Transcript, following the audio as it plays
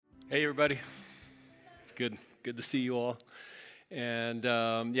Hey, everybody. It's good to see you all. And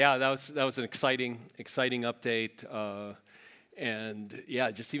that was an exciting update.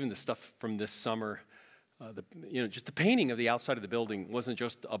 Just even the stuff from this summer, just the painting of the outside of the building wasn't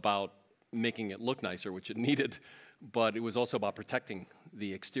just about making it look nicer, which it needed, but it was also about protecting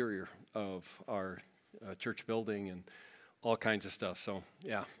the exterior of our church building and all kinds of stuff. So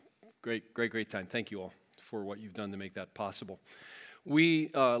yeah, great time. Thank you all for what you've done to make that possible. We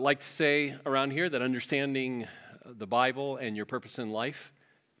like to say around here that understanding the Bible and your purpose in life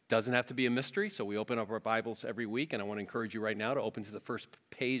doesn't have to be a mystery, so we open up our Bibles every week, and I want to encourage you right now to open to the first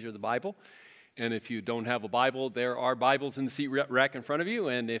page of the Bible. And if you don't have a Bible, there are Bibles in the seat rack in front of you,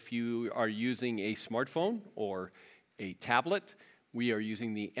 and if you are using a smartphone or a tablet, we are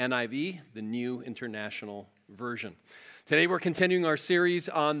using the NIV, the New International Version. Today we're continuing our series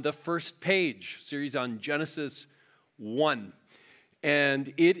on the first page, series on Genesis 1.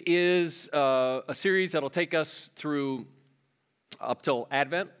 And it is a series that'll take us through up till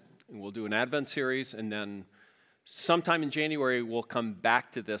Advent. And we'll do an Advent series, and then sometime in January we'll come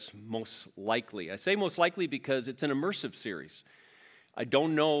back to this most likely. I say most likely because it's an immersive series. I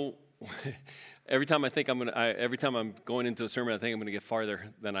don't know. Every time I'm going into a sermon, I think I'm going to get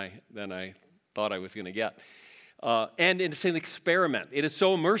farther than I thought I was going to get. And it's an experiment. It is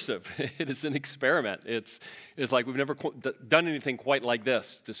so immersive. It is an experiment. It's like we've never done anything quite like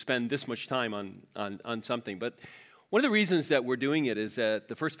this, to spend this much time on something. But one of the reasons that we're doing it is that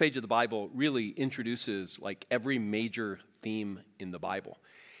the first page of the Bible really introduces like every major theme in the Bible.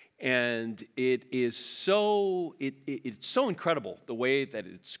 And it's so incredible the way that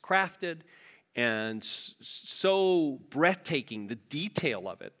it's crafted and so breathtaking, the detail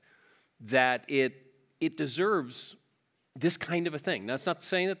of it, that it deserves this kind of a thing. Now, it's not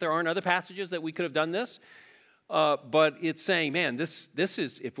saying that there aren't other passages that we could have done this, but it's saying, man, this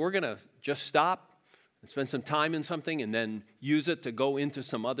is, if we're going to just stop and spend some time in something and then use it to go into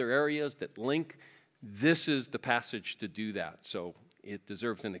some other areas that link, this is the passage to do that. So it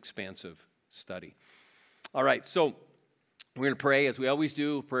deserves an expansive study. All right, so we're going to pray, as we always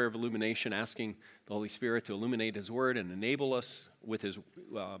do, a prayer of illumination, asking the Holy Spirit to illuminate His Word and enable us with His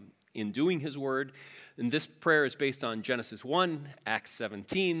in doing His Word. And this prayer is based on Genesis 1, Acts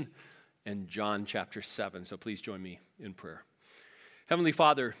 17, and John chapter 7. So please join me in prayer. Heavenly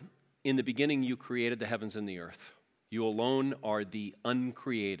Father, in the beginning you created the heavens and the earth. You alone are the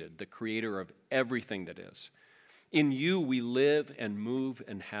uncreated, the creator of everything that is. In you we live and move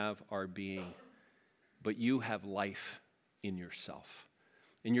and have our being. But you have life in yourself.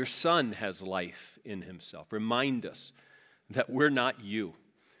 And your Son has life in himself. Remind us that we're not you.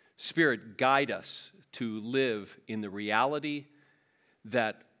 Spirit, guide us to live in the reality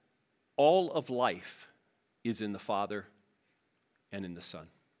that all of life is in the Father and in the Son.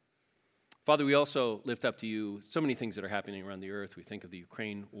 Father, we also lift up to you so many things that are happening around the earth. We think of the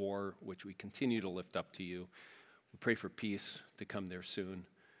Ukraine war, which we continue to lift up to you. We pray for peace to come there soon.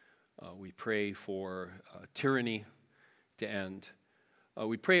 We pray for tyranny to end.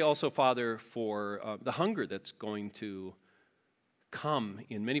 We pray also, Father, for the hunger that's going to come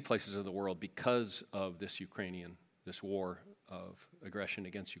in many places of the world because of this war of aggression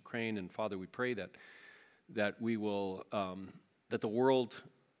against Ukraine. And Father, we pray that we will, that the world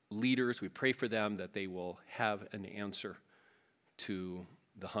leaders, we pray for them, that they will have an answer to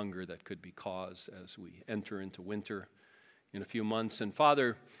the hunger that could be caused as we enter into winter in a few months. And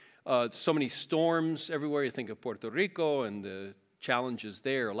Father, so many storms everywhere. You think of Puerto Rico and the challenges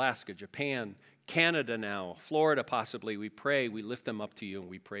there, Alaska, Japan, Canada now, Florida possibly. We pray, we lift them up to you, and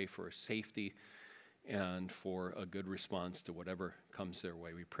we pray for safety and for a good response to whatever comes their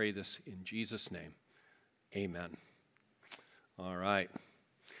way. We pray this in Jesus' name. Amen. All right.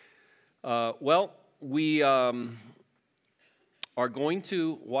 We are going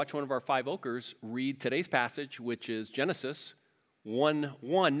to watch one of our Five Oakers read today's passage, which is Genesis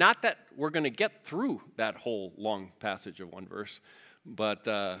 1:1. Not that we're going to get through that whole long passage of one verse, but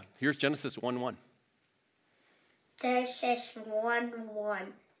here's Genesis 1:1. Genesis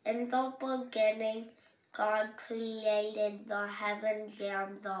 1:1. In the beginning, God created the heavens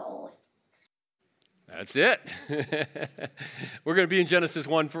and the earth. That's it. We're going to be in Genesis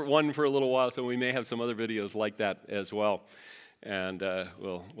 1 for a little while, so we may have some other videos like that as well, and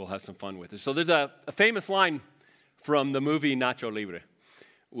we'll have some fun with it. So there's a famous line from the movie Nacho Libre,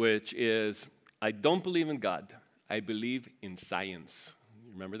 which is, "I don't believe in God, I believe in science."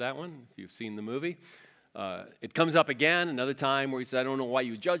 You remember that one, if you've seen the movie? It comes up again another time where he says, "I don't know why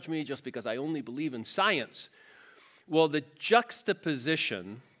you judge me just because I only believe in science." Well, the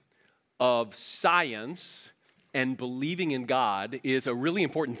juxtaposition of science and believing in God is a really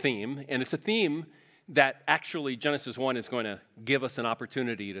important theme, and it's a theme that actually Genesis 1 is going to give us an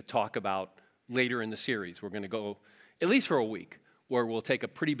opportunity to talk about later in the series. We're going to go at least for a week, where we'll take a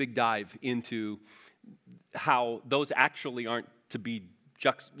pretty big dive into how those actually aren't to be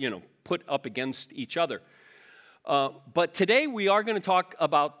put up against each other. But today we are going to talk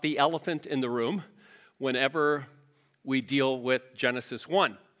about the elephant in the room whenever we deal with Genesis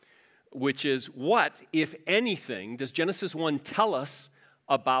 1, which is what, if anything, does Genesis 1 tell us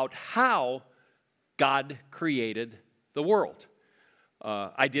about how God created the world?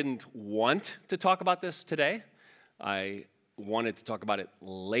 I didn't want to talk about this today. I wanted to talk about it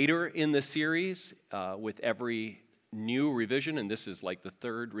later in the series with every new revision, and this is like the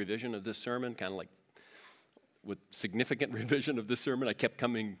third revision of this sermon, kind of like with significant revision of this sermon. I kept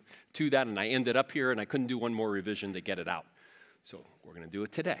coming to that, and I ended up here, and I couldn't do one more revision to get it out. So we're going to do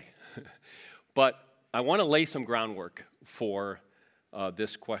it today. But I want to lay some groundwork for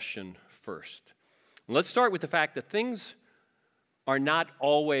this question first. And let's start with the fact that things are not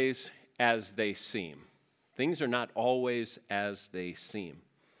always as they seem. Things are not always as they seem.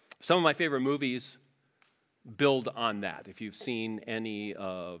 Some of my favorite movies build on that. If you've seen any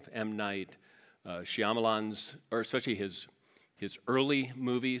of M. Night Shyamalan's, or especially his early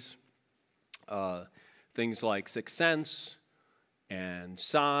movies, things like Sixth Sense and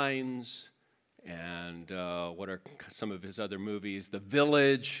Signs, and what are some of his other movies? The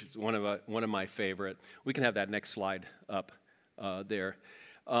Village is one of my favorite. We can have that next slide up there.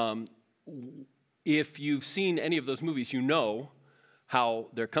 If you've seen any of those movies, you know how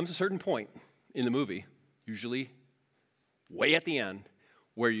there comes a certain point in the movie, usually way at the end,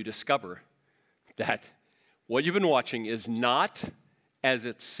 where you discover that what you've been watching is not as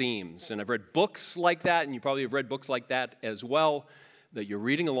it seems. And I've read books like that, and you probably have read books like that as well, that you're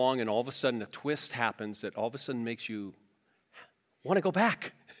reading along and all of a sudden a twist happens that all of a sudden makes you want to go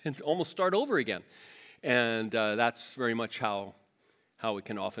back and almost start over again. And that's very much how it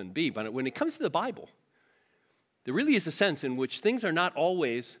can often be. But when it comes to the Bible, there really is a sense in which things are not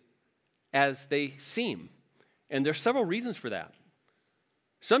always as they seem. And there's several reasons for that.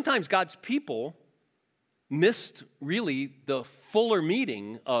 Sometimes God's people missed really the fuller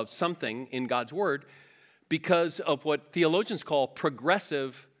meaning of something in God's Word because of what theologians call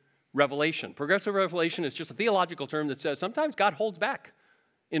progressive revelation. Progressive revelation is just a theological term that says sometimes God holds back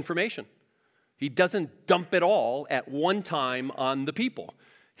information. He doesn't dump it all at one time on the people.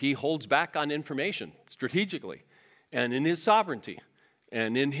 He holds back on information strategically, and in his sovereignty,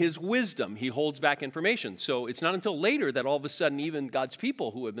 and in his wisdom, he holds back information. So it's not until later that all of a sudden even God's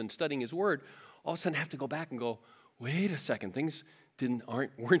people who have been studying his word all of a sudden have to go back and go, wait a second, things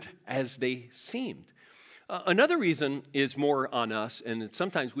weren't as they seemed. Another reason is more on us, and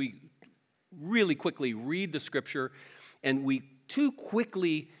sometimes we really quickly read the scripture, and we too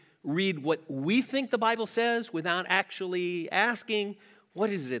quickly read what we think the Bible says without actually asking, what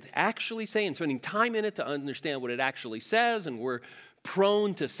does it actually say, and spending time in it to understand what it actually says, and we're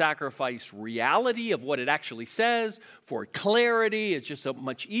prone to sacrifice reality of what it actually says for clarity. It's just so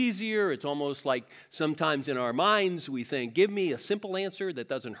much easier. It's almost like sometimes in our minds we think, give me a simple answer that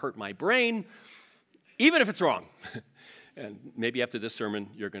doesn't hurt my brain, even if it's wrong. And maybe after this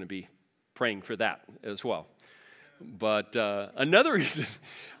sermon, you're going to be praying for that as well. But another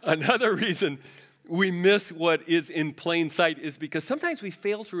reason we miss what is in plain sight is because sometimes we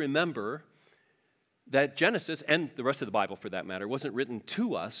fail to remember that Genesis, and the rest of the Bible for that matter, wasn't written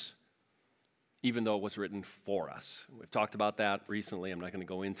to us, even though it was written for us. We've talked about that recently. I'm not going to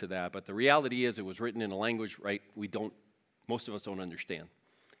go into that. But the reality is it was written in a language, right, most of us don't understand.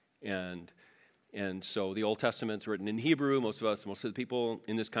 And so the Old Testament's written in Hebrew. Most of the people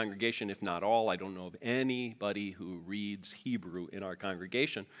in this congregation, if not all, I don't know of anybody who reads Hebrew in our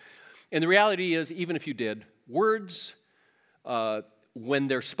congregation. And the reality is, even if you did, words, when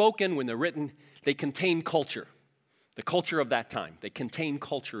they're spoken, when they're written, they contain culture, the culture of that time. They contain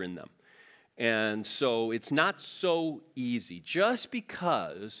culture in them. And so it's not so easy. Just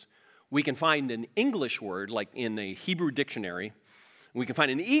because we can find an English word, like in a Hebrew dictionary, we can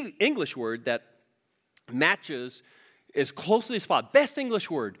find an English word that matches as closely as possible, best English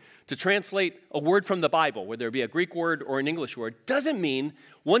word to translate a word from the Bible, whether it be a Greek word or an English word, doesn't mean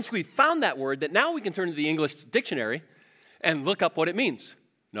once we've found that word that now we can turn to the English dictionary and look up what it means.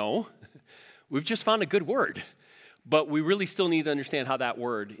 No, we've just found a good word, but we really still need to understand how that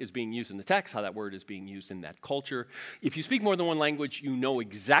word is being used in the text, how that word is being used in that culture. If you speak more than one language, you know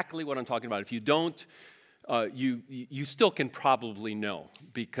exactly what I'm talking about. If you don't, you still can probably know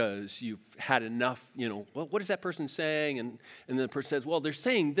because you've had enough, well, what is that person saying? And the person says, well, they're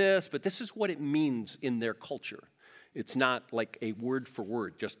saying this, but this is what it means in their culture. It's not like a word for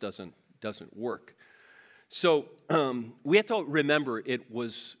word, just doesn't work. So we have to remember it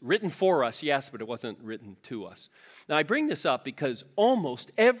was written for us, yes, but it wasn't written to us. Now, I bring this up because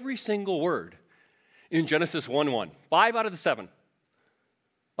almost every single word in Genesis 1:1, 5 out of the 7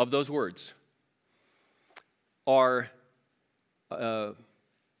 of those words are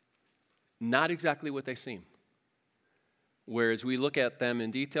not exactly what they seem. Whereas we look at them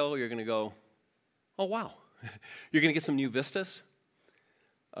in detail, you're going to go, oh, wow. You're going to get some new vistas,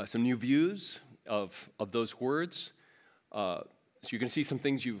 some new views of those words. So you're going to see some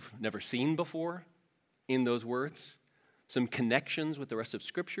things you've never seen before in those words, some connections with the rest of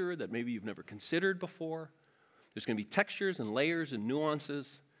Scripture that maybe you've never considered before. There's going to be textures and layers and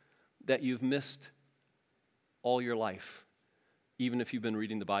nuances that you've missed all your life, even if you've been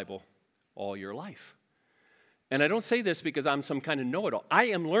reading the Bible all your life. And I don't say this because I'm some kind of know-it-all. I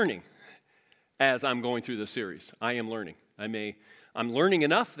am learning as I'm going through this series. I am learning. I'm learning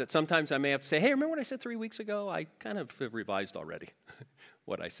enough that sometimes I may have to say, hey, remember what I said 3 weeks ago? I kind of have revised already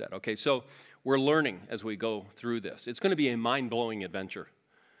what I said. Okay, so we're learning as we go through this. It's going to be a mind-blowing adventure,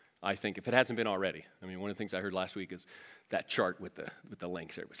 I think, if it hasn't been already. I mean, one of the things I heard last week is that chart with the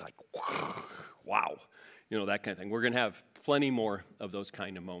links. It was like, wow, that kind of thing. We're going to have plenty more of those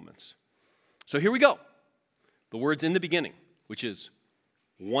kind of moments. So here we go. The word's in the beginning, which is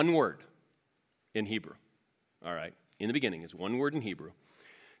one word in Hebrew. All right, in the beginning is one word in Hebrew.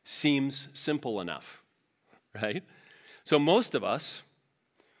 Seems simple enough, right? So most of us,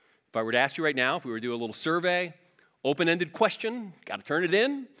 if I were to ask you right now, if we were to do a little survey, open-ended question, got to turn it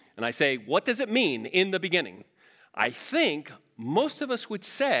in, and I say, what does it mean in the beginning? I think most of us would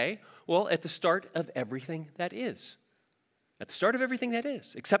say, well, at the start of everything that is. At the start of everything that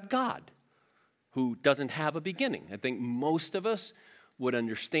is, except God, who doesn't have a beginning. I think most of us would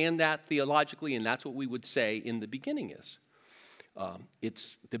understand that theologically, and that's what we would say in the beginning is.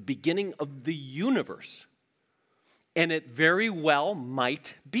 It's the beginning of the universe. And it very well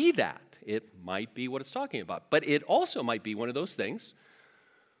might be that. It might be what it's talking about. But it also might be one of those things,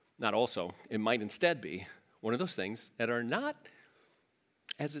 not also, it might instead be one of those things that are not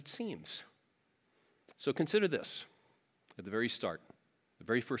as it seems. So consider this at the very start, the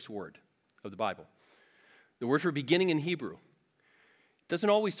very first word of the Bible. The word for beginning in Hebrew doesn't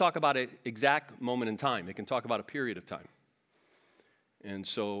always talk about an exact moment in time. It can talk about a period of time. And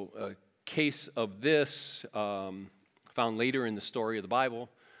so a case of this found later in the story of the Bible,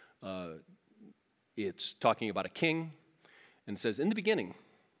 it's talking about a king, and it says, in the beginning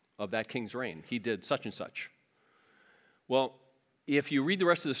of that king's reign, he did such and such. Well, if you read the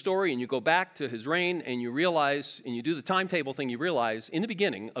rest of the story and you go back to his reign and you realize, and you do the timetable thing, you realize in the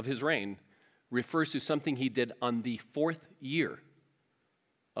beginning of his reign refers to something he did on the 4th year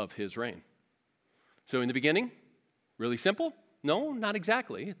of his reign. So in the beginning, really simple? No, not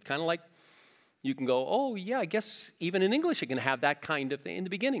exactly. It's kind of like you can go, oh yeah, I guess even in English it can have that kind of thing in the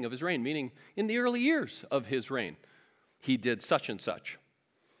beginning of his reign, meaning in the early years of his reign, he did such and such.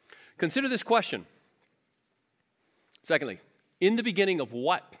 Consider this question. Secondly, in the beginning of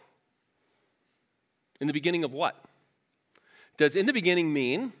what? In the beginning of what? Does in the beginning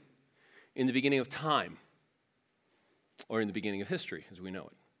mean in the beginning of time? Or in the beginning of history as we know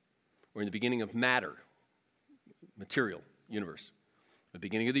it? Or in the beginning of matter, material, universe? The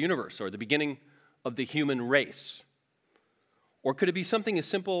beginning of the universe, or the beginning of the human race? Or could it be something as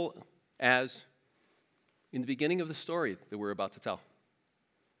simple as in the beginning of the story that we're about to tell?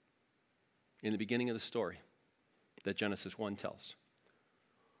 In the beginning of the story that Genesis 1 tells.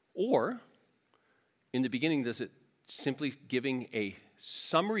 Or, in the beginning, does it simply giving a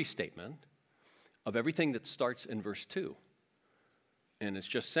summary statement of everything that starts in verse 2? And it's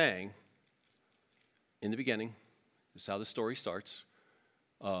just saying, in the beginning, this is how the story starts,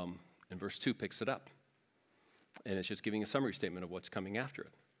 and verse 2 picks it up. And it's just giving a summary statement of what's coming after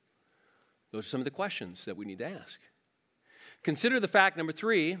it. Those are some of the questions that we need to ask. Consider the fact, number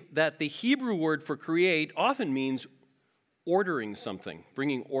 3, that the Hebrew word for create often means ordering something,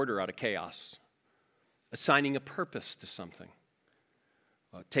 bringing order out of chaos, assigning a purpose to something,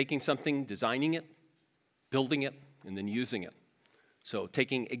 taking something, designing it, building it, and then using it. So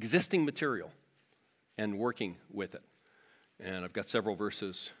taking existing material and working with it. And I've got several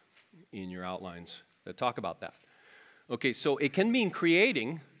verses in your outlines that talk about that. Okay, so it can mean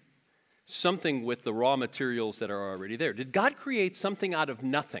creating something with the raw materials that are already there. Did God create something out of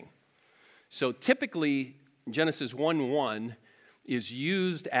nothing? So typically, Genesis 1:1 is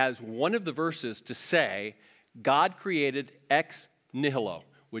used as one of the verses to say God created ex nihilo,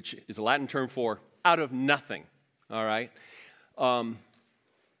 which is a Latin term for out of nothing, all right?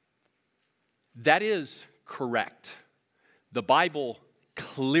 That is correct. The Bible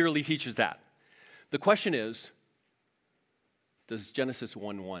clearly teaches that. The question is, does Genesis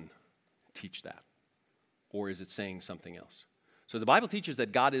 1:1 teach that? Or is it saying something else? So the Bible teaches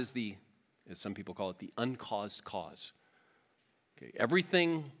that God is the, as some people call it, the uncaused cause. Okay,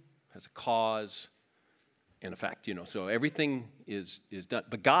 everything has a cause and effect, so everything is done.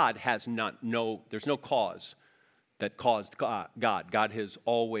 But God has there's no cause that caused God. God has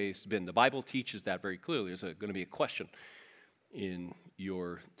always been. The Bible teaches that very clearly. There's going to be a question in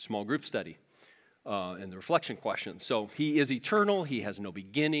your small group study and the reflection question. So he is eternal. He has no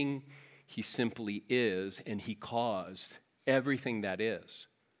beginning. He simply is, and he caused everything that is.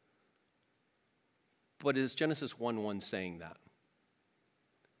 But is Genesis 1:1 saying that?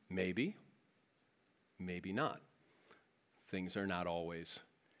 Maybe. Maybe not. Things are not always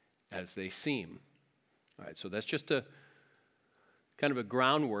as they seem. All right, so that's just a kind of a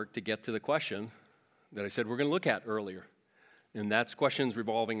groundwork to get to the question that I said we're going to look at earlier. And that's questions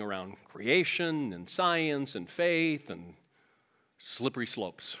revolving around creation and science and faith and slippery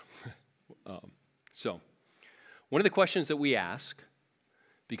slopes. So one of the questions that we ask,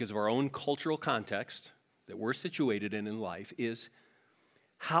 because of our own cultural context that we're situated in life, is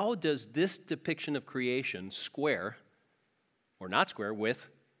how does this depiction of creation square or not square with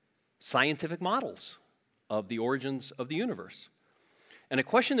scientific models of the origins of the universe? And a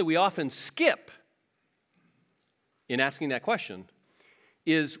question that we often skip in asking that question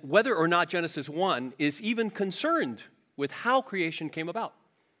is whether or not Genesis 1 is even concerned with how creation came about.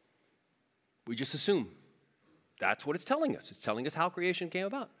 We just assume that's what it's telling us. It's telling us how creation came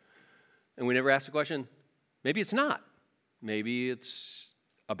about. And we never ask the question, maybe it's not. Maybe it's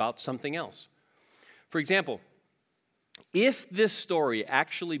about something else. For example, if this story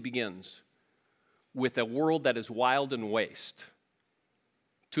actually begins with a world that is wild and waste,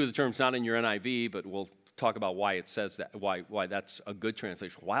 two of the terms not in your NIV, but we'll talk about why it says that, why that's a good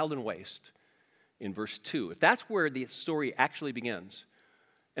translation, wild and waste, in verse 2. If that's where the story actually begins,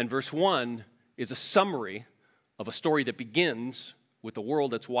 and verse 1 is a summary of a story that begins with a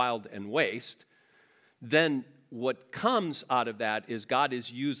world that's wild and waste, then what comes out of that is God is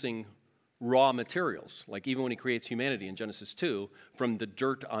using raw materials. Like even when he creates humanity in Genesis 2, from the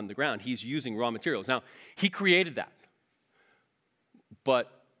dirt on the ground, he's using raw materials. Now, he created that. But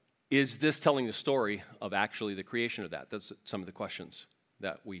is this telling the story of actually the creation of that? That's some of the questions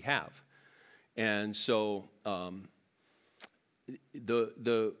that we have. And so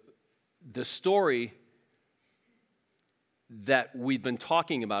the story that we've been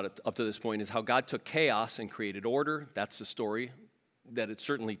talking about up to this point is how God took chaos and created order. That's the story that it's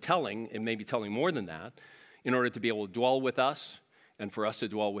certainly telling, and maybe telling more than that, in order to be able to dwell with us and for us to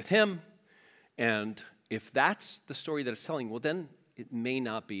dwell with him. And if that's the story that it's telling, well, then it may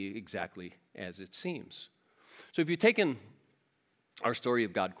not be exactly as it seems. So if you've taken our Story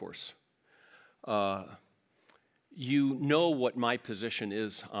of God course, you know what my position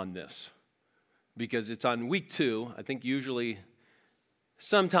is on this. Because it's on week 2, I think usually,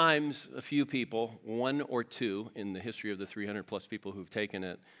 sometimes a few people, 1 or 2 in the history of the 300 plus people who've taken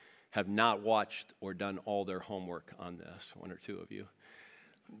it, have not watched or done all their homework on this, 1 or 2 of you.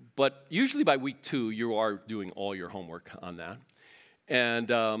 But usually by week 2, you are doing all your homework on that. And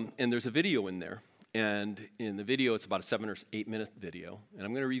there's a video in there. And in the video, it's about a 7 or 8 minute video. And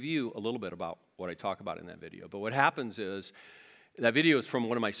I'm going to review a little bit about what I talk about in that video. But what happens is, that video is from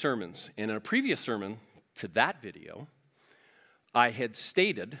one of my sermons. And in a previous sermon to that video, I had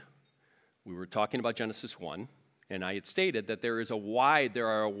stated, we were talking about Genesis 1, and I had stated that there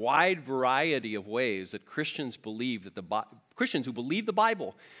are a wide variety of ways that Christians believe that Christians who believe the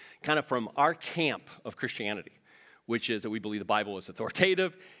Bible, kind of from our camp of Christianity, which is that we believe the Bible is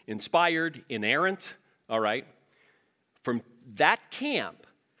authoritative, inspired, inerrant, all right? From that camp,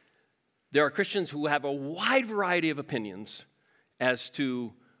 there are Christians who have a wide variety of opinions as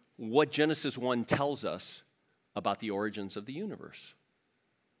to what Genesis 1 tells us about the origins of the universe.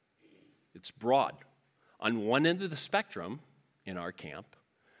 It's broad. On one end of the spectrum, in our camp,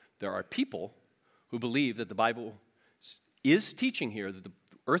 there are people who believe that the Bible is teaching here that the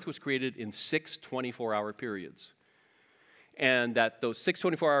earth was created in 6 24-hour periods. And that those 6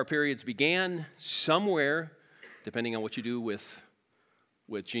 24-hour periods began somewhere, depending on what you do with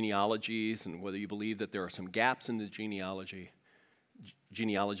genealogies and whether you believe that there are some gaps in the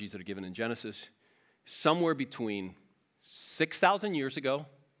genealogies that are given in Genesis, somewhere between 6,000 years ago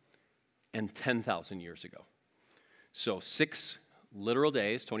and 10,000 years ago. So 6 literal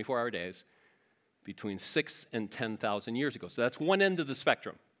days, 24-hour days, between 6 and 10,000 years ago. So that's one end of the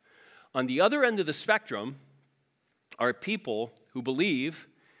spectrum. On the other end of the spectrum are people who believe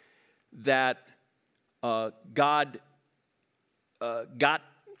that God got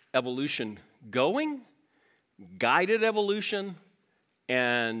evolution going, guided evolution,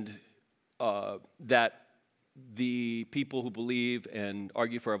 and that the people who believe and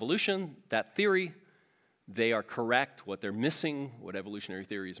argue for evolution, that theory, they are correct. What they're missing, what evolutionary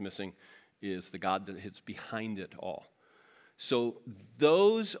theory is missing, is the God that is behind it all. So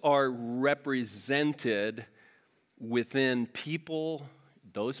those are represented within people,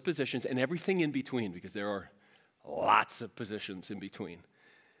 those positions, and everything in between, because there are lots of positions in between,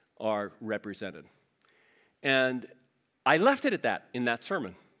 are represented. And I left it at that in that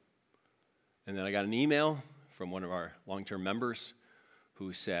sermon. And then I got an email from one of our long-term members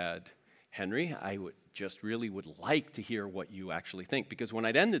who said, Henry, I really would like to hear what you actually think. Because when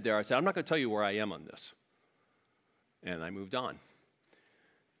I'd ended there, I said, I'm not going to tell you where I am on this. And I moved on.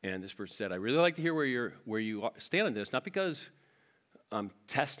 And this person said, I really like to hear where you stand on this, not because I'm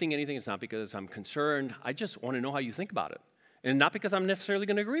testing anything, it's not because I'm concerned, I just want to know how you think about it. And not because I'm necessarily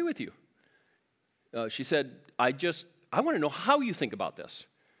going to agree with you. She said, I want to know how you think about this.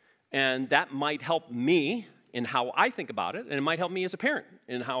 And that might help me in how I think about it, and it might help me as a parent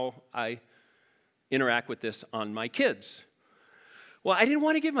in how I interact with this on my kids. Well, I didn't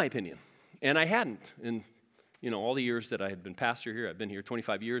want to give my opinion, and I hadn't. And all the years that I had been pastor here, I've been here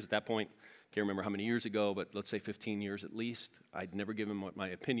 25 years at that point. Can't remember how many years ago, but let's say 15 years at least. I'd never given what my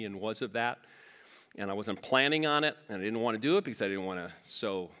opinion was of that, and I wasn't planning on it, and I didn't want to do it because I didn't want to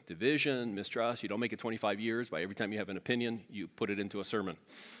sow division, mistrust. You don't make it 25 years by every time you have an opinion, you put it into a sermon.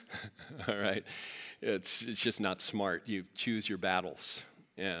 All right? It's just not smart. You choose your battles,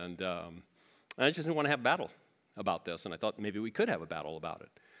 and I just didn't want to have a battle about this, and I thought maybe we could have a battle about it.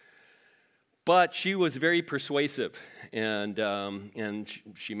 But she was very persuasive, and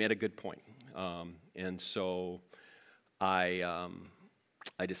she made a good point. And so I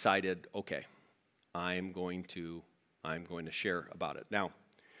decided, okay, I'm going to share about it. Now,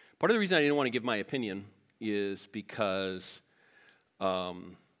 part of the reason I didn't want to give my opinion is because I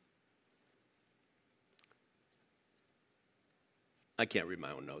can't read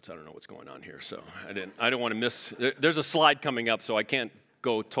my own notes. I don't know what's going on here, so I don't want to miss. There's a slide coming up, so I can't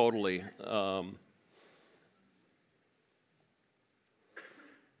go totally.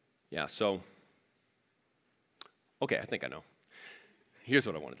 Okay, I think I know. Here's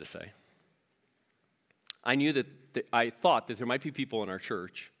what I wanted to say. I thought that there might be people in our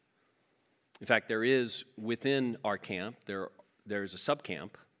church. In fact, there is within our camp, there's a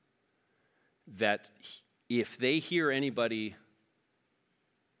sub-camp that if they hear anybody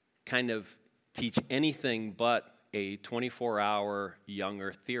kind of teach anything but a 24-hour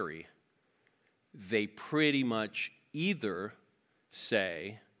younger theory, they pretty much either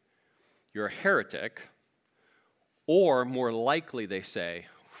say, you're a heretic, or more likely they say,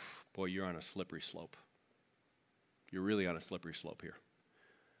 boy, you're on a slippery slope. You're really on a slippery slope here.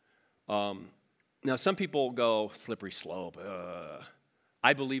 Now, some people go, slippery slope.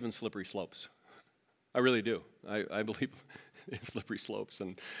 I believe in slippery slopes. I really do. I believe in slippery slopes.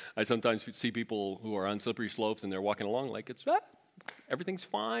 And I sometimes see people who are on slippery slopes and they're walking along like everything's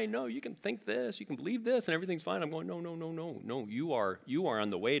fine. No, you can think this, you can believe this, and everything's fine. I'm going, no. You are on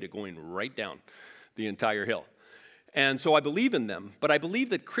the way to going right down the entire hill. And so I believe in them. But I believe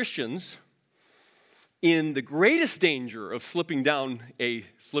that Christians, in the greatest danger of slipping down a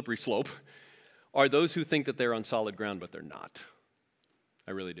slippery slope, are those who think that they're on solid ground, but they're not.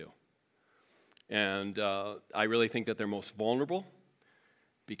 I really do. And I really think that they're most vulnerable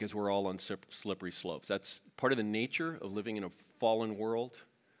because we're all on slippery slopes. That's part of the nature of living in a fallen world.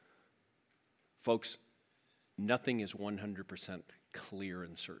 Folks, nothing is 100% clear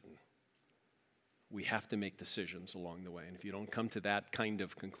and certain. We have to make decisions along the way. And if you don't come to that kind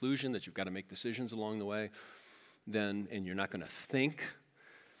of conclusion that you've got to make decisions along the way, and you're not going to think,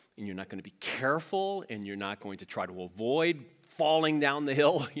 and you're not going to be careful, and you're not going to try to avoid falling down the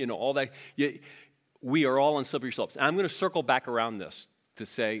hill, all that. We are all on slippery slopes. And I'm going to circle back around this to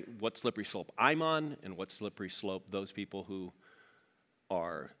say what slippery slope I'm on and what slippery slope those people who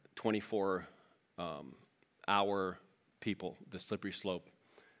are 24-hour people, the slippery slope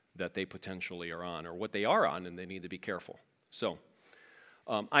that they potentially are on, or what they are on, and they need to be careful. So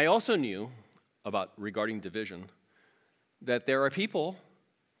I also knew regarding division that there are people,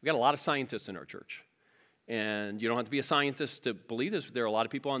 we got a lot of scientists in our church. And you don't have to be a scientist to believe this. There are a lot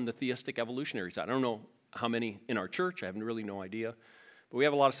of people on the theistic evolutionary side. I don't know how many in our church. I have really no idea. But we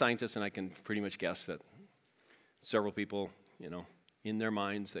have a lot of scientists, and I can pretty much guess that several people, In their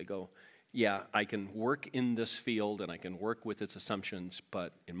minds, they go, yeah, I can work in this field and I can work with its assumptions,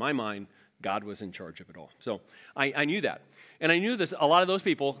 but in my mind, God was in charge of it all. So I knew that. And I knew this. A lot of those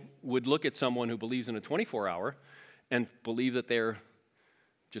people would look at someone who believes in a 24-hour and believe that they're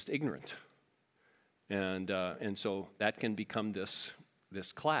just ignorant. And so that can become this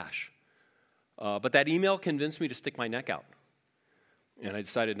clash. But that email convinced me to stick my neck out. And I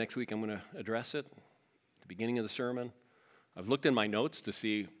decided next week I'm going to address it at the beginning of the sermon. I've looked in my notes to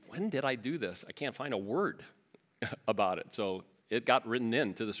see, when did I do this? I can't find a word about it. So it got written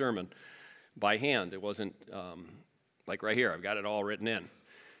into the sermon by hand. It wasn't like right here. I've got it all written in.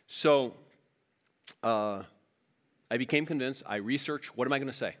 So I became convinced. I researched, what am I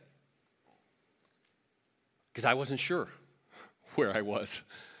going to say? Because I wasn't sure where I was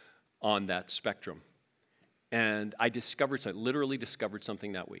on that spectrum. And I literally discovered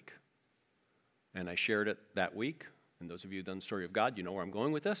something that week. And I shared it that week. And those of you who've done the story of God, you know where I'm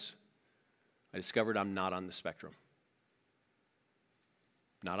going with this. I discovered I'm not on the spectrum.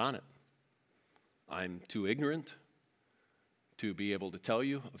 Not on it. I'm too ignorant to be able to tell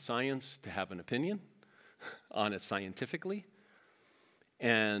you of science, to have an opinion on it scientifically.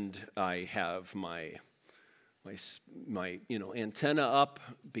 And I have my antenna up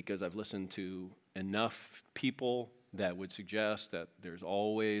because I've listened to enough people that would suggest that there's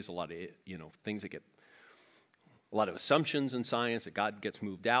always a lot of things that get a lot of assumptions in science, that God gets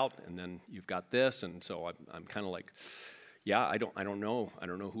moved out, and then you've got this, and so I'm kind of like, yeah, I don't know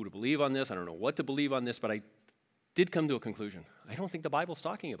who to believe on this. I don't know what to believe on this, but I did come to a conclusion. I don't think the Bible's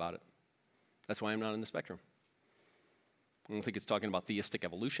talking about it. That's why I'm not on the spectrum. I don't think it's talking about theistic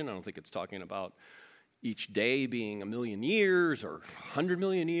evolution. I don't think it's talking about each day being 1,000,000 years or 100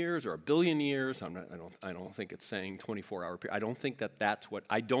 million years or 1 billion years. I don't think it's saying 24-hour period. I don't think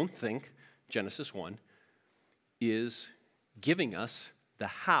I don't think Genesis 1 is giving us the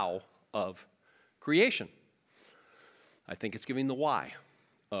how of creation. I think it's giving the why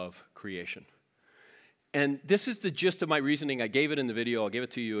of creation. And this is the gist of my reasoning. I gave it in the video. I'll give it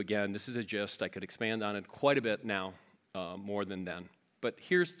to you again. This is a gist. I could expand on it quite a bit now, more than then. But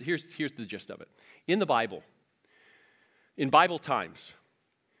here's the gist of it. In the Bible, in Bible times,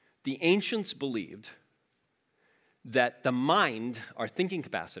 the ancients believed that the mind, our thinking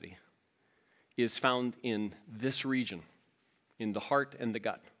capacity, is found in this region, in the heart and the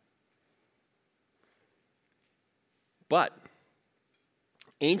gut. But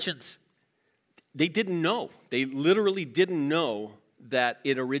ancients, they didn't know. They literally didn't know that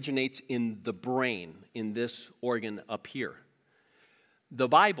it originates in the brain, in this organ up here. The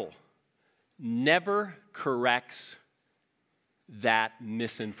Bible never corrects that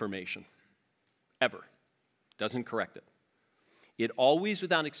misinformation, ever. Doesn't correct it. It always,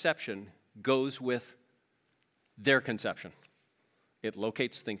 without exception, goes with their conception. It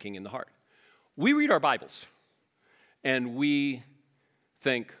locates thinking in the heart. We read our Bibles, and we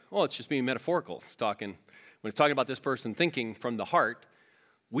think, oh, it's just being metaphorical. When it's talking about this person thinking from the heart,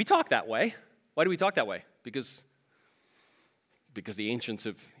 we talk that way. Why do we talk that way? Because the ancients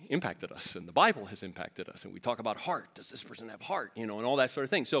have impacted us, and the Bible has impacted us, and we talk about heart. Does this person have heart? And all that sort of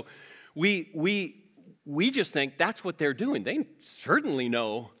thing. So we just think that's what they're doing. They certainly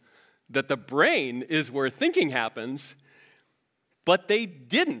know that the brain is where thinking happens, but they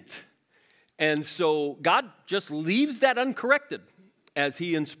didn't. And so God just leaves that uncorrected as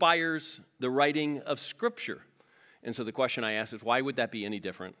he inspires the writing of Scripture. And so the question I ask is, why would that be any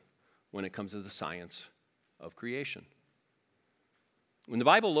different when it comes to the science of creation? When the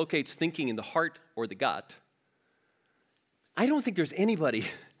Bible locates thinking in the heart or the gut, I don't think there's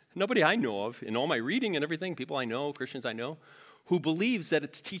nobody I know of, in all my reading and everything, people I know, Christians I know, who believes that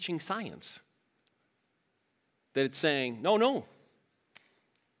it's teaching science. That it's saying, no,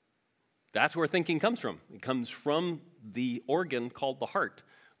 that's where thinking comes from. It comes from the organ called the heart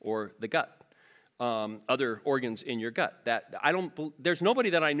or the gut, other organs in your gut. There's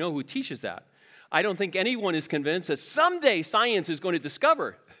nobody that I know who teaches that. I don't think anyone is convinced that someday science is going to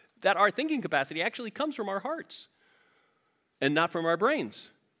discover that our thinking capacity actually comes from our hearts and not from our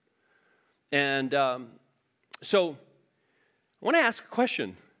brains. And so I want to ask a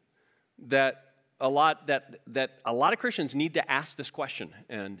question that a lot of Christians need to ask this question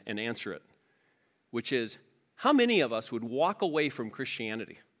and answer it, which is, how many of us would walk away from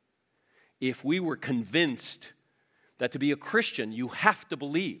Christianity if we were convinced that to be a Christian, you have to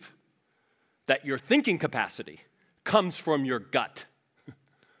believe that your thinking capacity comes from your gut?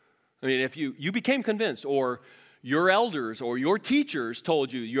 I mean, if you became convinced, or your elders or your teachers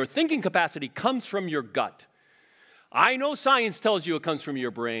told you your thinking capacity comes from your gut. I know science tells you it comes from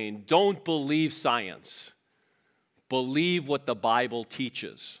your brain. Don't believe science. Believe what the Bible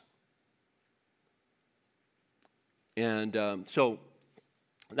teaches. And so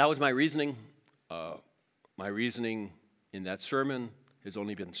that was my reasoning. My reasoning in that sermon has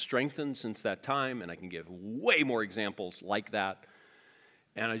only been strengthened since that time, and I can give way more examples like that.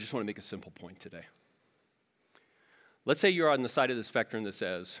 And I just want to make a simple point today. Let's say you're on the side of the spectrum that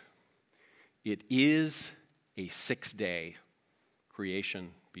says, it is a 6-day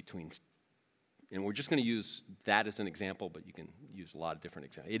creation between, and we're just going to use that as an example, but you can use a lot of different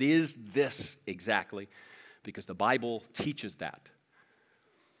examples. It is this exactly, because the Bible teaches that.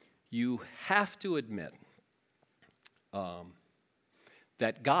 You have to admit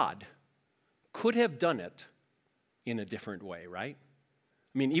that God could have done it in a different way, right?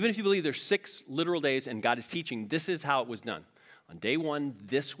 I mean, even if you believe there's 6 literal days and God is teaching, this is how it was done. On day 1,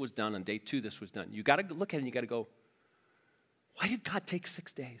 this was done. On day 2, this was done. You got to look at it and you got to go, why did God take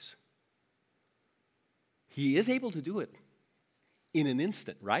 6 days? He is able to do it in an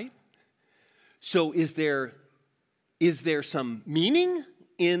instant, right? So is there some meaning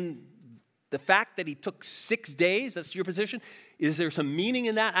in the fact that he took 6 days? That's your position. Is there some meaning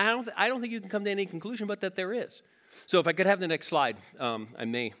in that? I don't think you can come to any conclusion, but that there is. So if I could have the next slide, I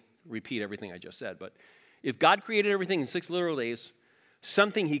may repeat everything I just said, but if God created everything in 6 literal days,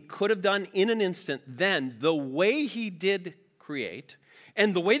 something he could have done in an instant, then the way he did create,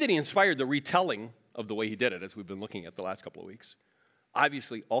 and the way that he inspired the retelling of the way he did it, as we've been looking at the last couple of weeks,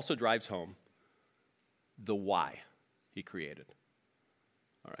 obviously also drives home the why he created.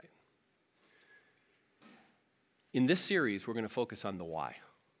 All right. In this series, we're going to focus on the why.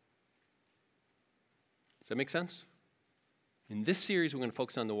 Does that make sense? In this series, we're going to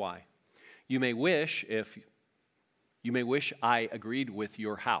focus on the why. You may wish I agreed with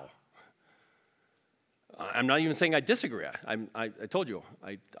your how. I'm not even saying I disagree. I told you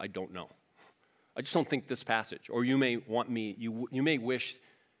I don't know. I just don't think this passage. Or you may want me. You may wish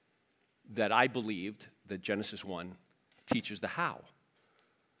that I believed that Genesis 1 teaches the how.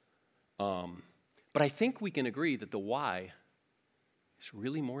 But I think we can agree that the why is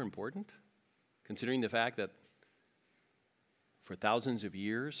really more important, considering the fact that for thousands of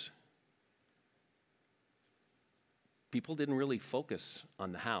years, people didn't really focus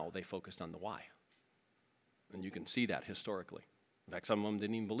on the how, they focused on the why. And you can see that historically. In fact, some of them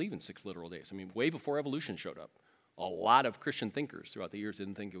didn't even believe in 6 literal days. I mean, way before evolution showed up, a lot of Christian thinkers throughout the years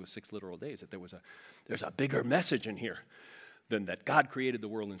didn't think it was 6 literal days, that there's a bigger message in here than that God created the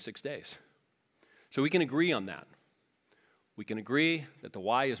world in 6 days. So we can agree on that. We can agree that the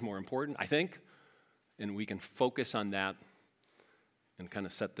why is more important, I think, and we can focus on that and kind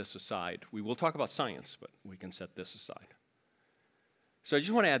of set this aside. We will talk about science, but we can set this aside. So I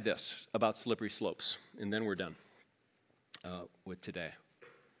just want to add this about slippery slopes, and then we're done with today.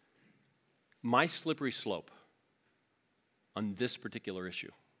 My slippery slope on this particular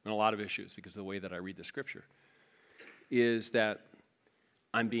issue, and a lot of issues because of the way that I read the scripture, is that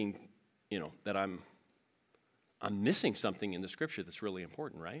I'm missing something in the scripture that's really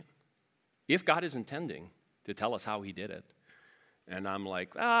important, right? If God is intending to tell us how he did it, and I'm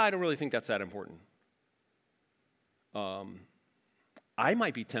like, I don't really think that's that important. I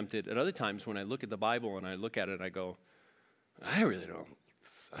might be tempted at other times when I look at the Bible and I look at it and I go, I really don't,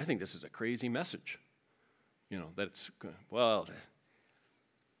 I think this is a crazy message.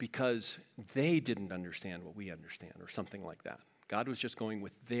 Because they didn't understand what we understand or something like that. God was just going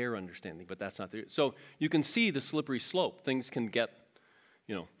with their understanding, but that's not so you can see the slippery slope. Things can get,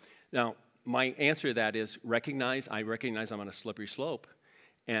 Now, my answer to that is I recognize I'm on a slippery slope,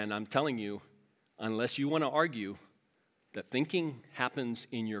 and I'm telling you, unless you want to argue that thinking happens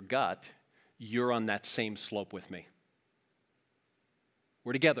in your gut, you're on that same slope with me.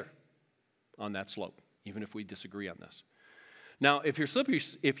 We're together on that slope, even if we disagree on this. Now, if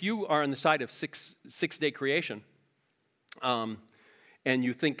you are on the side of six-day creation, and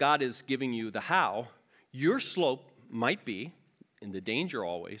you think God is giving you the how, your slope might be, and the danger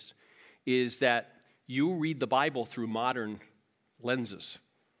always, is that you read the Bible through modern lenses,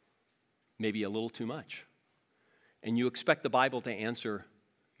 maybe a little too much. And you expect the Bible to answer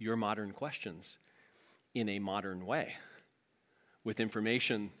your modern questions in a modern way, with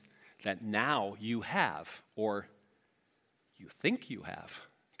information that now you have, or you think you have,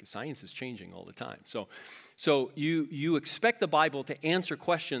 because science is changing all the time. So you expect the Bible to answer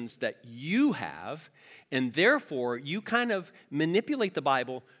questions that you have, and therefore you kind of manipulate the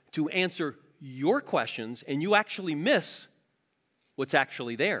Bible to answer your questions, and you actually miss what's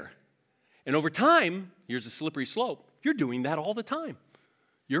actually there. And over time, here's a slippery slope. You're doing that all the time.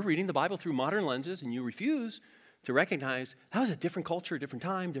 You're reading the Bible through modern lenses, and you refuse to recognize that was a different culture, different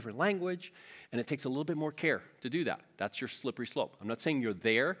time, different language, and it takes a little bit more care to do that. That's your slippery slope. I'm not saying you're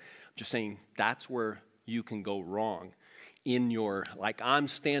there. I'm just saying that's where you can go wrong in your, like, I'm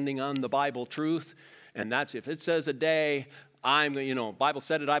standing on the Bible truth, and that's if it says a day, Bible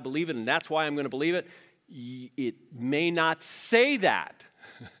said it, I believe it, and that's why I'm going to believe it. It may not say that.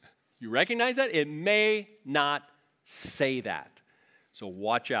 You recognize that? It may not say that. So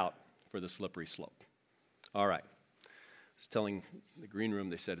watch out for the slippery slope. All right. I was telling the green room,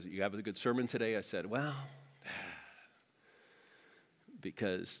 they said, you have a good sermon today? I said, well,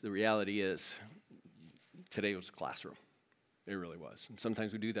 because the reality is today was a classroom. It really was. And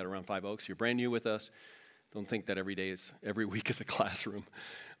sometimes we do that around Five Oaks. You're brand new with us. Don't think that every week is a classroom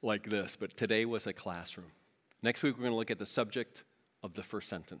like this. But today was a classroom. Next week, we're going to look at the subject of the first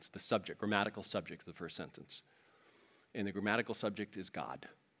sentence, the subject, grammatical subject of the first sentence. And the grammatical subject is God.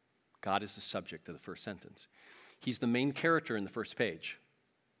 God is the subject of the first sentence. He's the main character in the first page.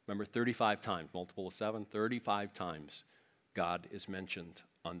 Remember, 35 times, multiple of 7, 35 times God is mentioned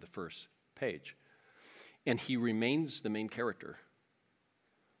on the first page. And he remains the main character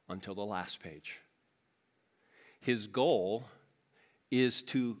until the last page. His goal is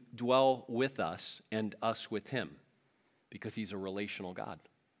to dwell with us and us with him because he's a relational God.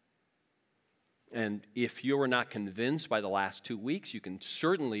 And if you were not convinced by the last 2 weeks, you can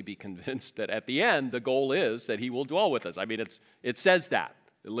certainly be convinced that at the end, the goal is that he will dwell with us. I mean, it says that.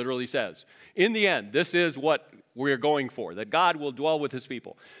 It literally says, in the end, this is what we're going for, that God will dwell with his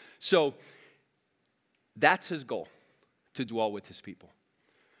people. So that's his goal, to dwell with his people.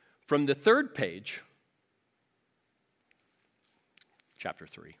 From the third page, chapter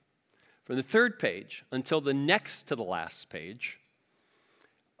 3, from the third page until the next to the last page,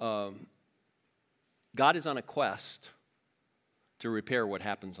 God is on a quest to repair what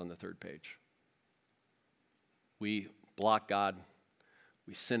happens on the third page. We block God.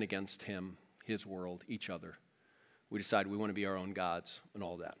 We sin against him, his world, each other. We decide we want to be our own gods and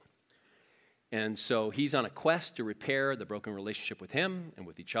all that. And so he's on a quest to repair the broken relationship with him and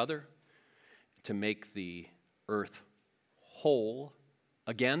with each other, to make the earth whole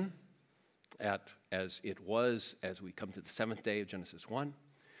again, as it was as we come to the seventh day of Genesis 1,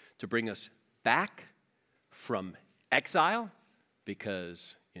 to bring us back from exile,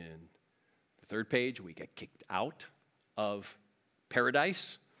 because in the third page we get kicked out of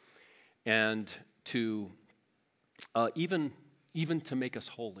paradise, and to even to make us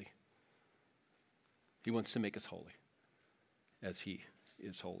holy. He wants to make us holy as he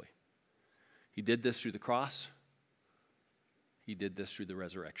is holy. He did this through the cross. He did this through the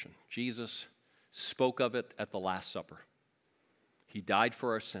resurrection. Jesus spoke of it at the Last Supper. He died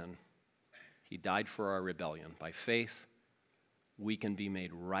for our sin. He died for our rebellion. By faith, we can be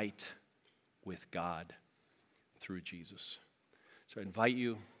made right with God through Jesus. So I invite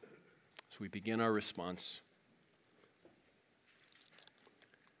you, as we begin our response,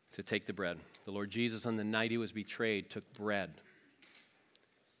 to take the bread. The Lord Jesus, on the night he was betrayed, took bread.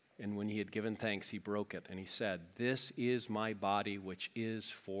 And when he had given thanks, he broke it, and he said, "This is my body, which is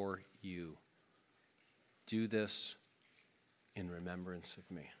for you. Do this in remembrance of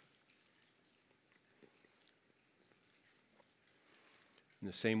me." In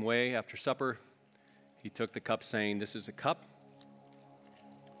the same way, after supper, he took the cup, saying, "This is a cup.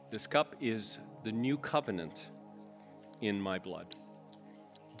 This cup is the new covenant in my blood.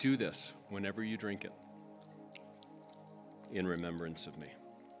 Do this whenever you drink it in remembrance of me."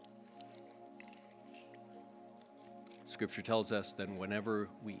 Scripture tells us that whenever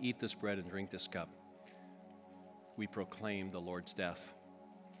we eat this bread and drink this cup, we proclaim the Lord's death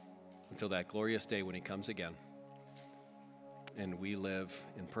until that glorious day when he comes again, and we live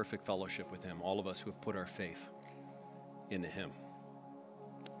in perfect fellowship with him, all of us who have put our faith into him.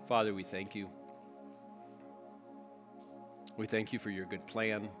 Father, we thank you. We thank you for your good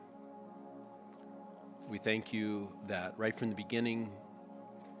plan. We thank you that right from the beginning,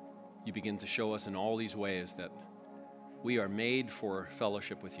 you begin to show us in all these ways that we are made for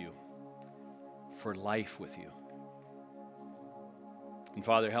fellowship with you, for life with you. And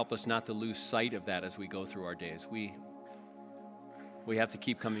Father, help us not to lose sight of that as we go through our days. We have to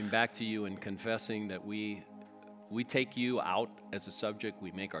keep coming back to you and confessing that we take you out as a subject.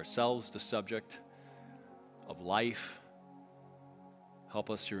 We make ourselves the subject of life.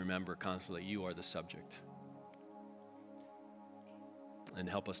 Help us to remember constantly you are the subject. And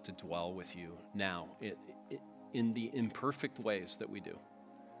help us to dwell with you now in the imperfect ways that we do.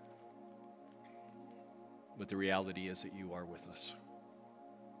 But the reality is that you are with us.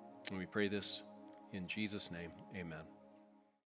 And we pray this in Jesus' name, amen.